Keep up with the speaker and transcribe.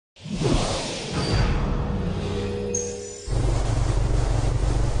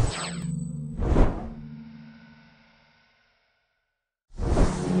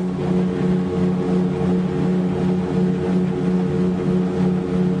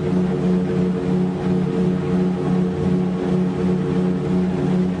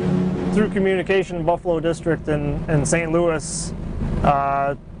communication Buffalo District in St. Louis,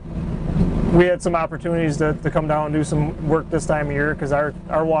 we had some opportunities to come down and do some work this time of year because our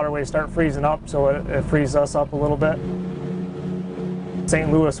waterways start freezing up, so it frees us up a little bit.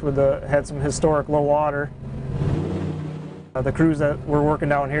 St. Louis had some historic low water. The crews that were working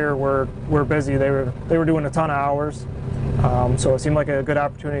down here were busy. They were doing a ton of hours, so it seemed like a good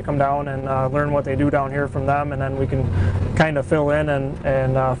opportunity to come down and learn what they do down here from them, and then we can kind of fill in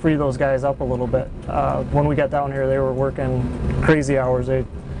and free those guys up a little bit. When we got down here, they were working crazy hours. They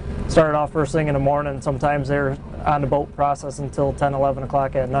started off first thing in the morning. Sometimes they were on the boat process until 10, 11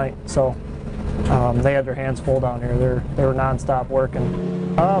 o'clock at night. So they had their hands full down here. They were nonstop working.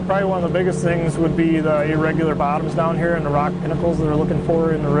 Probably one of the biggest things would be the irregular bottoms down here and the rock pinnacles they're looking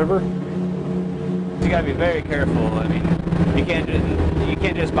for in the river. You gotta be very careful. I mean, you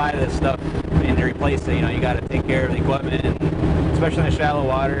can't just buy this stuff and replace it. You know, you gotta take care of the equipment, especially in the shallow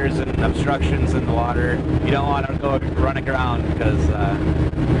waters and obstructions in the water. You don't want to go run aground because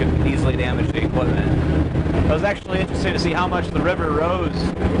you could easily damage the equipment. It was actually interesting to see how much the river rose.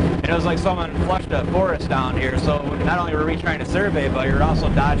 And it was like someone flushed a forest down here. So not only were we trying to survey, but you're also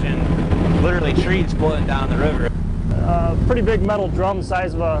dodging literally trees floating down the river. Pretty big metal drum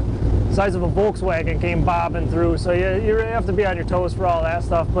size of a Volkswagen came bobbing through, so you have to be on your toes for all that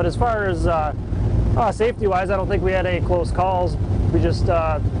stuff. But as far as safety-wise, I don't think we had any close calls. We just,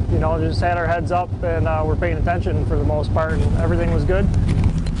 just had our heads up and we're paying attention for the most part, and everything was good.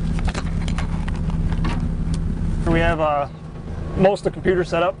 We have most of the computer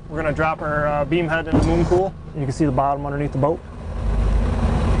set up. We're going to drop our beam head in the moon pool. You can see the bottom underneath the boat.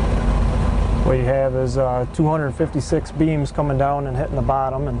 What you have is 256 beams coming down and hitting the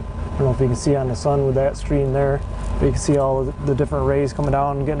bottom, and I don't know if you can see on the sun with that screen there, but you can see all of the different rays coming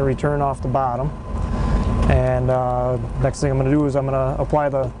down and getting a return off the bottom. And next thing I'm going to do is I'm going to apply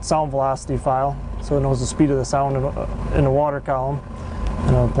the sound velocity file so it knows the speed of the sound in the water column,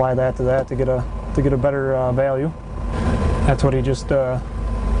 and I'll apply that to get a better value. That's what he just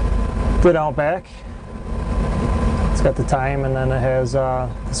put out back. It's got the time, and then it has the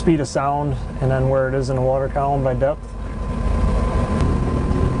speed of sound, and then where it is in the water column by depth.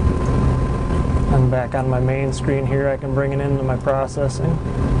 I'm back on my main screen here. I can bring it into my processing.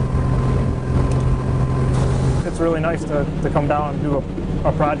 It's really nice to come down and do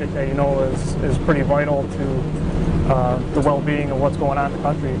a project that you know is pretty vital to the well-being of what's going on in the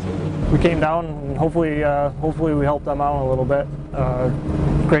country. We came down and hopefully we helped them out a little bit.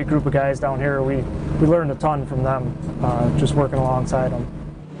 Great group of guys down here. We learned a ton from them, just working alongside them.